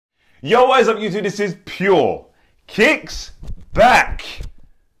Yo, what is up YouTube? This is Pure Kicks back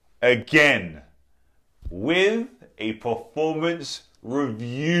again with a performance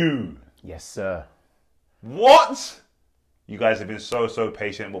review. Yes, sir. What? You guys have been so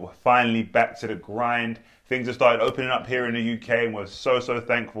patient, but we're finally back to the grind. Things have started opening up here in the UK and we're so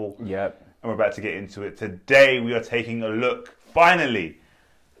thankful. Yep. And we're about to get into it. Today we are taking a look, finally,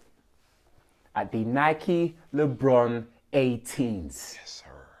 at the Nike LeBron 18s. Yes, sir.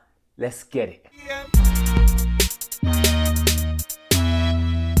 Let's get it.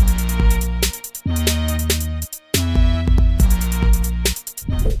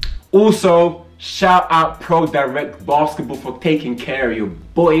 Also, shout out Pro Direct Basketball for taking care of your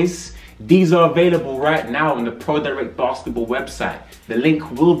boys. These are available right now on the Pro Direct Basketball website. The link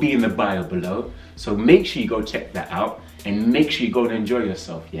will be in the bio below. So make sure you go check that out and make sure you go and enjoy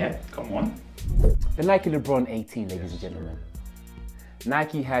yourself, yeah? Come on. The Nike LeBron 18, ladies and gentlemen.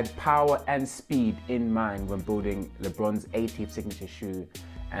 Nike had power and speed in mind when building LeBron's 18th signature shoe.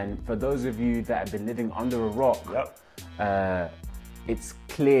 And for those of you that have been living under a rock, it's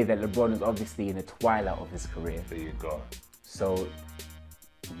clear that LeBron is obviously in the twilight of his career. There you go. So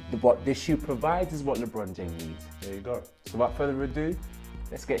what this shoe provides is what LeBron James needs. There you go. So without further ado,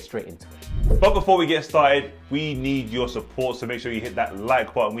 let's get straight into it. But before we get started, we need your support, so make sure you hit that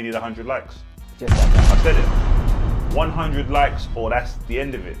like button. We need 100 likes. Just like that. I said it. 100 likes or that's the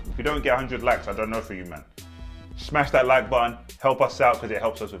end of it. If you don't get 100 likes, I don't know for you, man. Smash that like button, help us out because it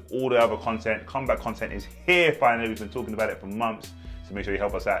helps us with all the other content. Comeback content is here finally. We've been talking about it for months. So make sure you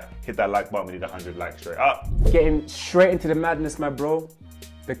help us out. Hit that like button. We need 100 likes straight up. Getting straight into the madness, my bro.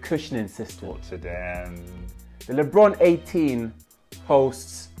 The cushioning system. Talk to them. The LeBron 18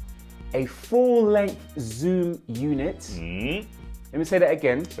 hosts a full-length zoom unit. Let me say that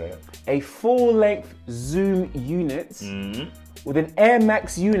again. Say it. A full-length zoom unit with an Air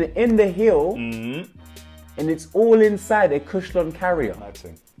Max unit in the heel, and it's all inside a Cushlon carrier. Nice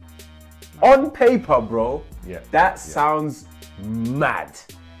thing. On paper, bro, that Yeah. sounds mad.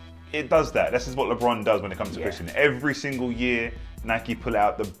 It does that. This is what LeBron does when it comes to cushioning. Every single year, Nike pull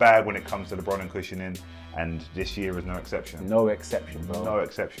out the bag when it comes to LeBron and cushioning, and this year is no exception. No exception, bro. No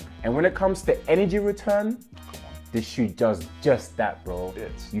exception. And when it comes to energy return, Come on. this shoe does just that, bro.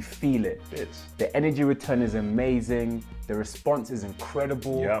 Bits. You feel it. Bits. The energy return is amazing. The response is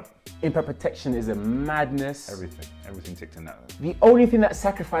incredible. Yep. Impact protection is a madness. Everything ticked in that. The only thing that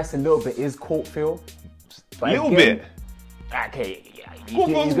sacrificed a little bit is court feel. A little bit. Okay, yeah. Court He's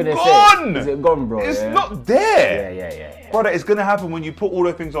feel's gonna gone. say, is it gone, bro? It's not there. Yeah. Brother, it's gonna happen when you put all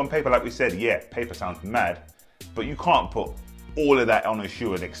the things on paper. Like we said, yeah, paper sounds mad, but you can't put all of that on a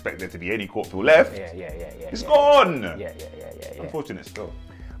shoe and expect there to be any court feel left. Yeah. It's gone. Yeah. Unfortunate still.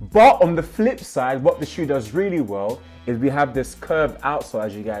 But on the flip side, what the shoe does really well is we have this curved outsole,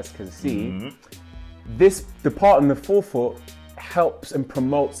 as you guys can see. The part on the forefoot helps and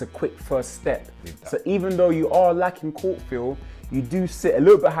promotes a quick first step. So even though you are lacking court feel, you do sit a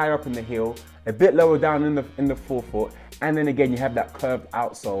little bit higher up in the heel, a bit lower down in the forefoot, and then again you have that curved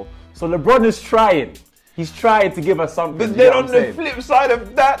outsole. So LeBron is trying. He's trying to give us something. But then on the flip side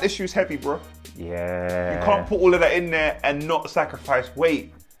of that, this shoe's heavy, bro. Yeah. You can't put all of that in there and not sacrifice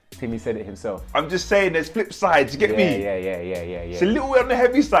weight. Timmy said it himself. I'm just saying there's flip sides, you get me? Yeah. It's a little bit on the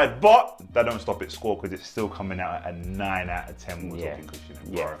heavy side, but that don't stop it score because it's still coming out at a 9 out of 10 when we're talking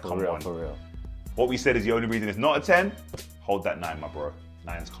cushioning. Yeah, Bro, for real. What we said is the only reason it's not a 10, hold that 9, my bro.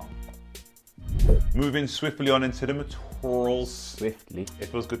 9's calm. Moving swiftly on into the materials. Swiftly. It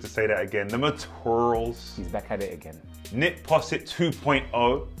feels good to say that again. The materials. He's back at it again. Knit Posset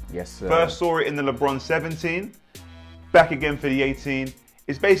 2.0. Yes, sir. First saw it in the LeBron 17. Back again for the 18.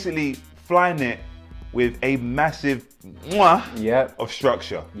 It's basically fly knit with a massive of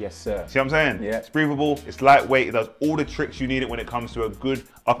structure. Yes, sir. See what I'm saying? Yeah. It's breathable, it's lightweight, it does all the tricks you need it when it comes to a good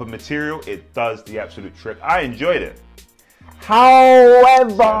upper material. It does the absolute trick. I enjoyed it.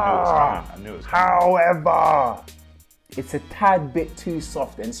 However, I knew it was coming. It's a tad bit too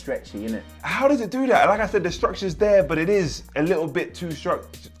soft and stretchy, isn't it? How does it do that? Like I said, the structure's there, but it is a little bit too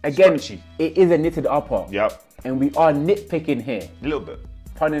stretchy. Again, it is a knitted upper. Yep. And we are nitpicking here. A little bit.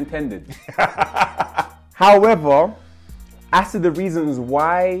 Pun intended. However, as to the reasons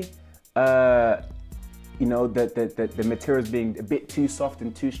why, you know, the materials being a bit too soft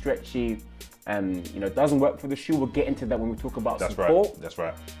and too stretchy, and you know, it doesn't work for the shoe. We'll get into that when we talk about support. That's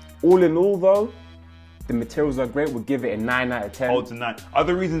right. All in all, though, the materials are great. We'll give it a 9 out of 10. Holds a 9.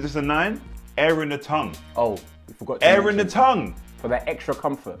 Other reasons it's a 9: air in the tongue. Oh, we forgot to air in the tongue. For that extra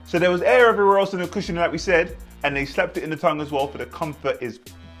comfort. So there was air everywhere else in the cushioning, like we said, and they slapped it in the tongue as well for the comfort is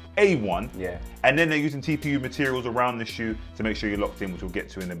A1. Yeah. And then they're using TPU materials around the shoe to make sure you're locked in, which we'll get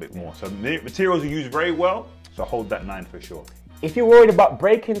to in a bit more. So materials are used very well, so hold that 9 for sure. If you're worried about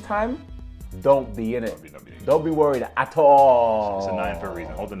breaking time, don't be in it. Don't be worried at all. It's a 9 for a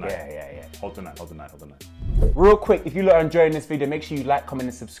reason. Hold the 9. Yeah. Hold the 9, hold the 9, hold the 9. Real quick, if you are enjoying this video, make sure you like, comment,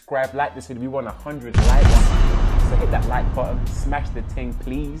 and subscribe. Like this video. We want 100 likes. So hit that like button, smash the ting,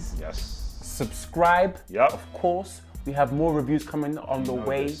 please. Yes. Subscribe. Yep. Of course. We have more reviews coming on the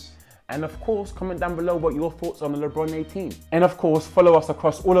way. And of course, comment down below what your thoughts on the LeBron 18. And of course, follow us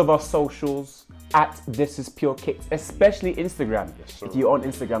across all of our socials at This Is Pure Kicks, especially Instagram. Yes, sir. If you're on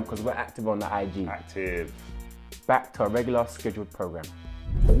Instagram, because we're active on the IG. Active. Back to our regular scheduled program.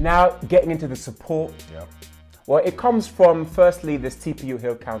 Now, getting into the support. Yep. Well, it comes from, firstly, this TPU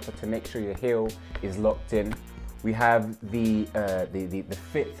heel counter to make sure your heel is locked in. We have the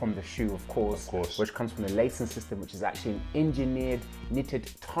fit from the shoe, of course, which comes from the lacing system, which is actually an engineered knitted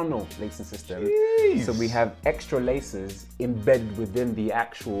tunnel lacing system. Jeez. So we have extra laces embedded within the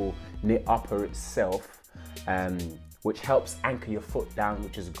actual knit upper itself, which helps anchor your foot down,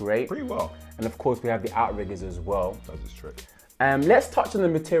 which is great. Pretty well. And of course, we have the outriggers as well. Does its trick. Let's touch on the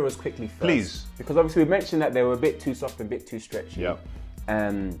materials quickly first. Please. Because obviously we mentioned that they were a bit too soft and a bit too stretchy. Yep.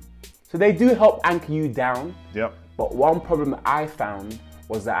 So they do help anchor you down. Yep. But one problem I found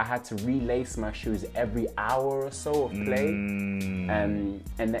was that I had to relace my shoes every hour or so of play. And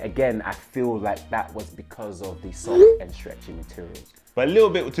again, I feel like that was because of the soft and stretchy materials. But a little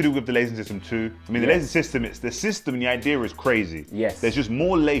bit to do with the lacing system too. I mean, the lacing system, the idea is crazy. Yes. There's just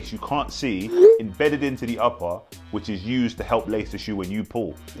more lace you can't see embedded into the upper, which is used to help lace the shoe when you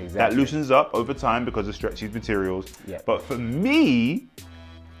pull. Exactly. That loosens up over time because of stretchy materials. Yeah. But for me,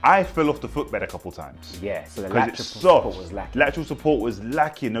 I fell off the footbed a couple times. Yeah, so the because lateral it's support soft. was lacking. Lateral support was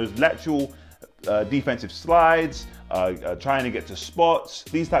lacking. Those lateral defensive slides, trying to get to spots,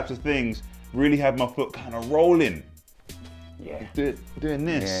 these types of things really had my foot kind of rolling. Yeah. Doing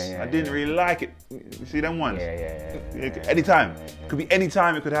this. Yeah, I didn't really like it. You see them ones? Yeah. Anytime. Could be any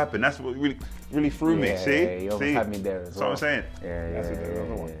time it could happen. That's what really threw me. See? Yeah, you almost had me there as well. That's what I'm saying.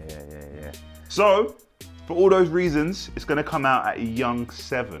 Yeah. So, for all those reasons, it's going to come out at a young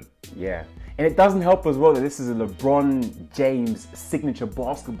 7. Yeah. And it doesn't help as well that this is a LeBron James signature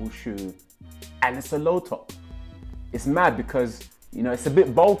basketball shoe and it's a low top. It's mad because, you know, it's a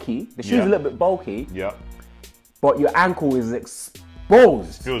bit bulky. The shoe's a little bit bulky. Yeah. But your ankle is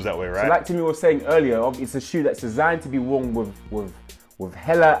exposed. Feels that way, right? So like Timmy was saying earlier, it's a shoe that's designed to be worn with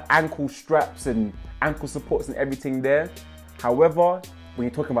hella ankle straps and ankle supports and everything there. However, when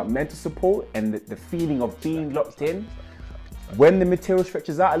you're talking about mental support and the feeling of being locked in, when the material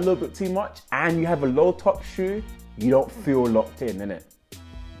stretches out a little bit too much and you have a low top shoe, you don't feel locked in, innit?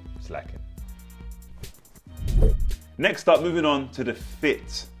 It's lacking. Next up, moving on to the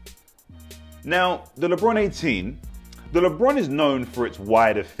fit. Now, the LeBron 18, the LeBron is known for its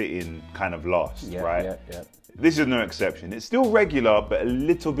wider fitting kind of last, right? Yeah. This is no exception. It's still regular, but a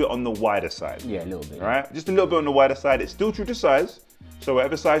little bit on the wider side. Yeah, a little bit. Right? Just a little bit on the wider side. It's still true to size. So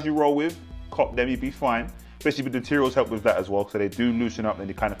whatever size you roll with, cop them, you'll be fine. Especially the materials help with that as well. So they do loosen up and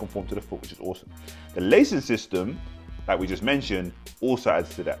they kind of conform to the foot, which is awesome. The lacing system, like we just mentioned, also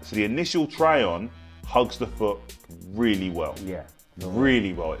adds to that. So the initial try-on hugs the foot really well. Yeah.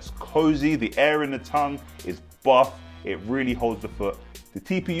 Really well. It's cozy. The air in the tongue is buff. It really holds the foot. The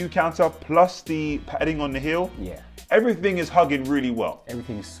TPU counter plus the padding on the heel. Yeah. Everything is hugging really well.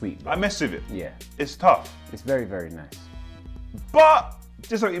 Everything is sweet, bro. I mess with it. Yeah. It's tough. It's very, very nice. But,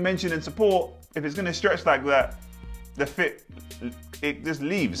 just like you mentioned in support, if it's going to stretch like that, the fit, it just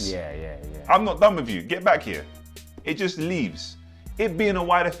leaves. Yeah. I'm not done with you. Get back here. It just leaves. It being a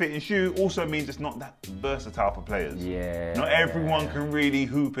wider fitting shoe also means it's not that versatile for players. Yeah. Not everyone can really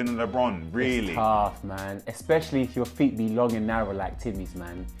hoop in a LeBron, really. It's tough, man. Especially if your feet be long and narrow like Timmy's,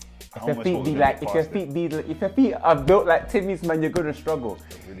 man. If your feet are built like Timmy's, man, you're gonna struggle.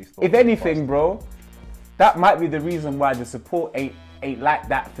 If anything, bro, that might be the reason why the support ain't like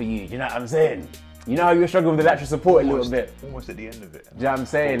that for you. You know what I'm saying? You know how you're struggling with the lateral support a little bit. Almost at the end of it. Do you know what I'm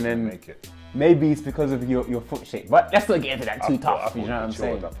saying? And maybe it's because of your foot shape. But let's not get into that too tough. You know what I'm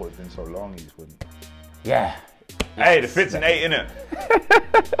saying? I thought it's been so long, he just wouldn't. Yeah. Hey, the fit's an 8, innit?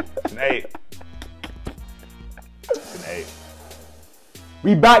 It's an 8. It's an 8.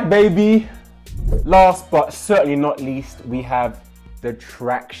 We back, baby. Last but certainly not least, we have the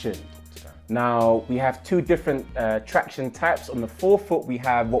traction. Now, we have two different traction types. On the forefoot, we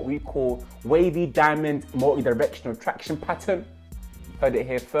have what we call wavy diamond multi-directional traction pattern. Heard it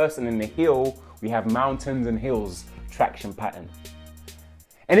here first. And in the heel, we have mountains and hills traction pattern.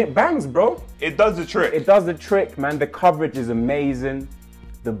 And it bangs, bro. It does the trick. It does the trick, man. The coverage is amazing.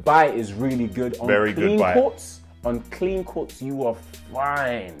 The bite is really good. On Very clean good bite. courts, on clean courts, you are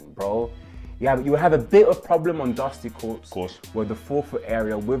fine, bro. You have a bit of problem on dusty courts. Of course. Where the forefoot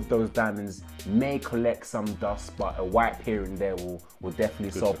area with those diamonds may collect some dust, but a wipe here and there will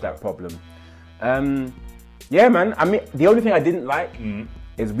definitely solve that problem. Yeah, man. I mean, the only thing I didn't like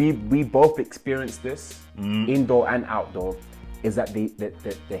is we both experienced this, indoor and outdoor, is that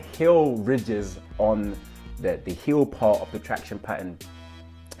the heel ridges on the heel part of the traction pattern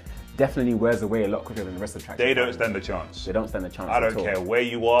definitely wears away a lot quicker than the rest of the traction They pattern. don't stand a chance. They don't stand a chance I don't at all. care where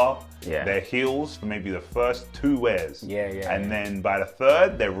you are. Yeah. Their heels for maybe the first 2 wears. And then by the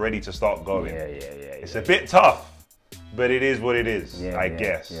 3rd, they're ready to start going. It's a bit tough, but it is what it is, I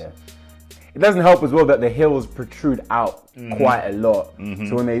guess. Yeah. It doesn't help as well that the heels protrude out quite a lot.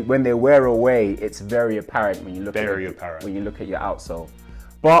 So when they wear away, it's very apparent when you look when you look at your outsole.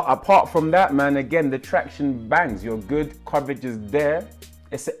 But apart from that, man, again, the traction bangs. Your good coverage is there.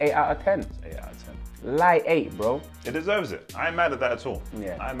 It's an 8 out of 10. 8 out of 10. Light 8, bro. It deserves it. I ain't mad at that at all.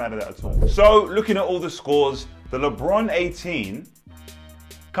 Yeah. I ain't mad at that at all. So, looking at all the scores, the LeBron 18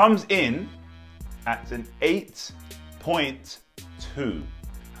 comes in at an 8.2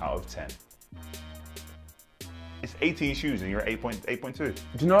 out of 10. It's 18 shoes and you're at 8.2. Do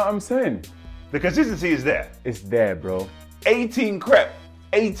you know what I'm saying? The consistency is there. It's there, bro. 18 crep.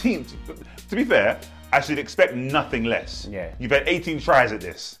 18. To be fair, I should expect nothing less. Yeah. You've had 18 tries at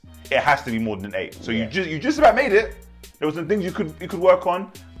this. It has to be more than 8. So you just about made it. There were some things you could work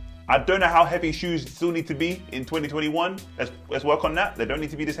on. I don't know how heavy shoes still need to be in 2021. Let's work on that. They don't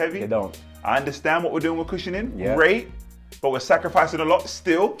need to be this heavy. They don't. I understand what we're doing with cushioning. Yeah. Great. But we're sacrificing a lot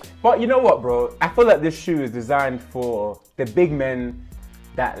still. But you know what, bro? I feel like this shoe is designed for the big men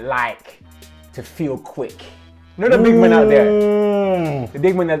that like to feel quick. You know the big men out there? The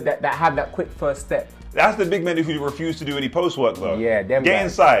big men that have that quick first step. That's the big men who refuse to do any post work though. Yeah, them Get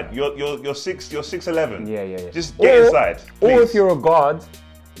guys. inside. You're 6'11". Yeah. Just get inside. Please. Or if you're a guard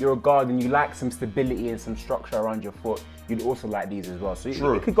and you like some stability and some structure around your foot, you'd also like these as well. So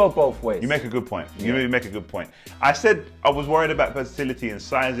it could go both ways. You make a good point. You really make a good point. I said I was worried about versatility and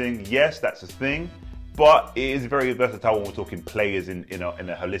sizing. Yes, that's a thing. But it is very versatile when we're talking players in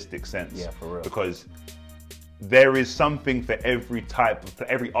a holistic sense. Yeah, for real. Because there is something for every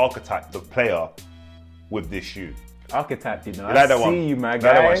archetype of player with this shoe. Archetype, you know. You like that one? See you, my You like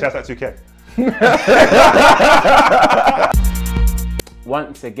that guy. one? Shout out to 2K.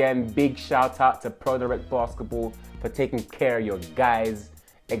 Once again, big shout out to Pro Direct Basketball for taking care of your guys.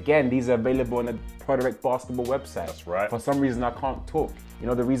 Again, these are available on the Pro Direct Basketball website. That's right. For some reason, I can't talk. You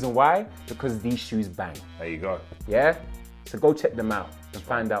know the reason why? Because these shoes bang. There you go. Yeah? So go check them out and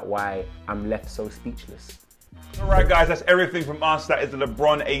find out why I'm left so speechless. Alright guys, that's everything from us. That is the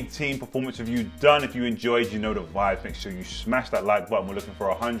LeBron 18 performance review done. If you enjoyed, you know the vibes. Make sure you smash that like button. We're looking for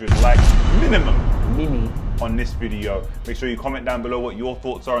 100 likes minimum on this video. Make sure you comment down below what your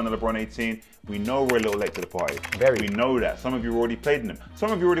thoughts are on the LeBron 18. We know we're a little late to the party. We know that. Some of you already played in them.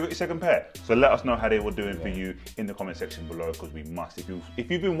 Some of you already got your second pair. So let us know how they were doing for you in the comment section below, because we must.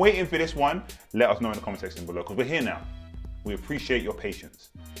 If you've been waiting for this one, let us know in the comment section below, because we're here now. We appreciate your patience.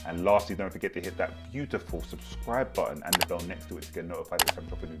 And lastly, don't forget to hit that beautiful subscribe button and the bell next to it to get notified every time I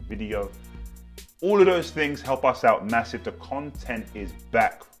drop a new video. All of those things help us out massive. The content is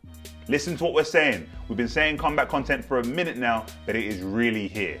back. Listen to what we're saying. We've been saying comeback content for a minute now, but it is really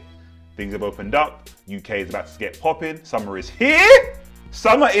here. Things have opened up. UK is about to get popping. Summer is here.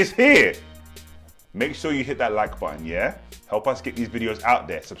 Summer is here. Make sure you hit that like button, yeah? Help us get these videos out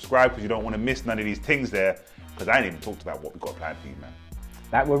there. Subscribe because you don't want to miss none of these things there, because I ain't even talked about what we got planned for you, man.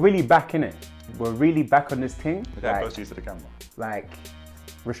 Like, we're really back in it. We're really back on this thing. Look how close you to the camera. Like,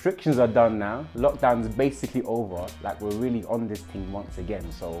 restrictions are done now. Lockdown's basically over. Like, we're really on this thing once again.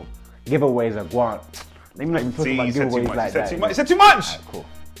 So, giveaways are gone. Let me not even talk about giveaways like that. He said too much. Right, cool.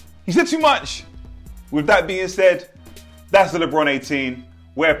 He said too much. With that being said, that's the LeBron 18.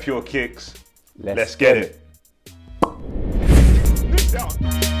 We're PureKicks. Let's get it.